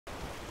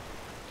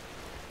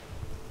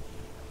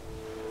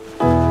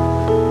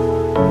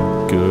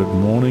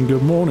morning,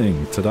 good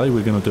morning. Today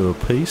we're going to do a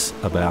piece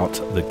about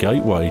the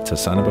gateway to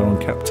Sanibel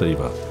and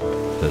Captiva,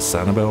 the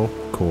Sanibel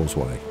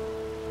Causeway.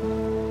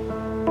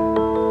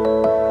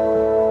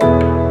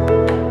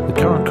 The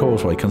current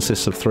causeway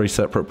consists of 3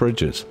 separate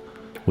bridges,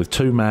 with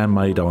 2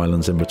 man-made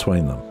islands in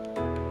between them.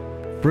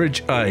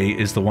 Bridge A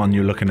is the one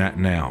you're looking at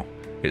now.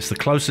 It's the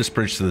closest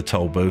bridge to the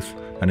toll booth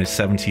and is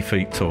 70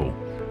 feet tall.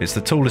 It's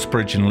the tallest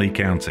bridge in Lee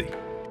County.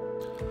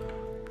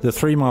 The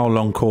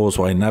 3-mile-long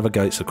causeway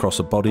navigates across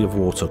a body of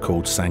water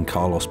called San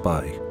Carlos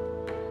Bay.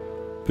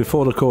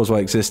 Before the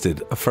causeway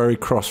existed, a ferry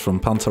crossed from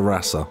Punta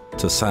Rasa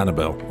to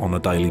Sanibel on a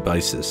daily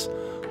basis.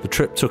 The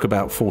trip took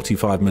about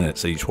 45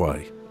 minutes each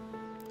way.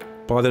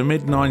 By the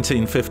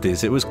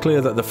mid-1950s, it was clear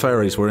that the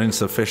ferries were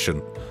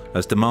insufficient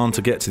as demand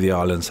to get to the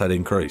islands had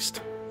increased.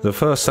 The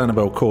first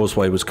Sanibel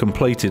Causeway was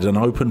completed and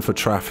opened for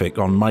traffic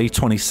on May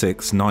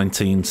 26,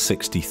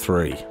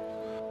 1963.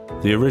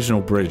 The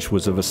original bridge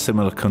was of a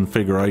similar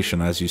configuration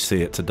as you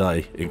see it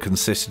today. It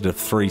consisted of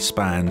 3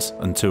 spans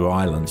and 2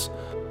 islands.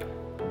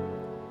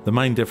 The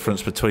main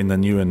difference between the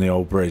new and the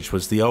old bridge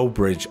was the old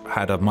bridge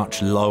had a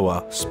much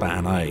lower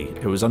span A.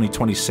 It was only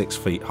 26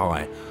 feet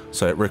high,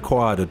 so it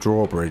required a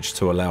drawbridge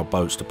to allow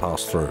boats to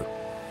pass through.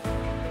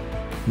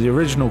 The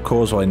original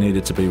causeway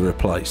needed to be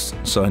replaced,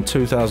 so in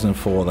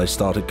 2004 they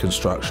started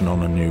construction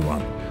on a new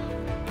one.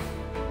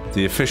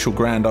 The official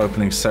grand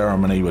opening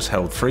ceremony was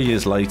held 3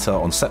 years later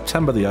on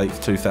September the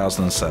 8th,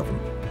 2007.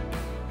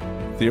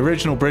 The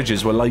original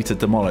bridges were later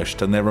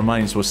demolished and their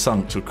remains were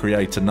sunk to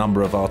create a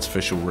number of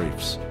artificial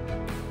reefs.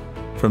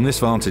 From this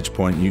vantage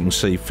point you can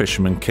see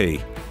Fisherman Key.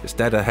 It's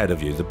dead ahead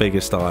of you, the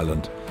biggest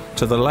island.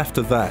 To the left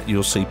of that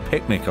you'll see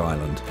Picnic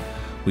Island.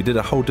 We did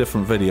a whole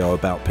different video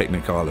about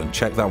Picnic Island,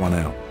 check that one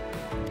out.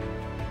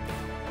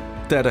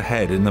 Dead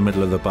ahead in the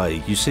middle of the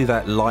bay, you see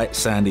that light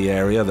sandy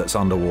area that's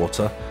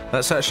underwater?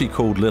 That's actually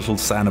called Little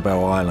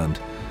Sanibel Island.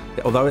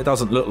 Although it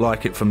doesn't look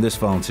like it from this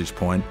vantage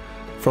point,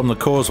 from the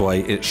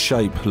causeway its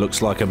shape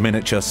looks like a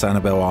miniature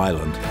Sanibel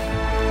Island.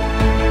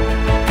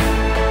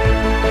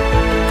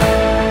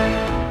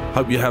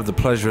 Hope you have the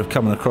pleasure of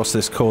coming across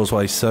this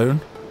causeway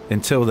soon.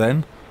 Until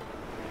then,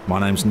 my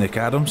name's Nick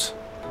Adams.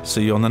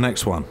 See you on the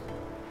next one.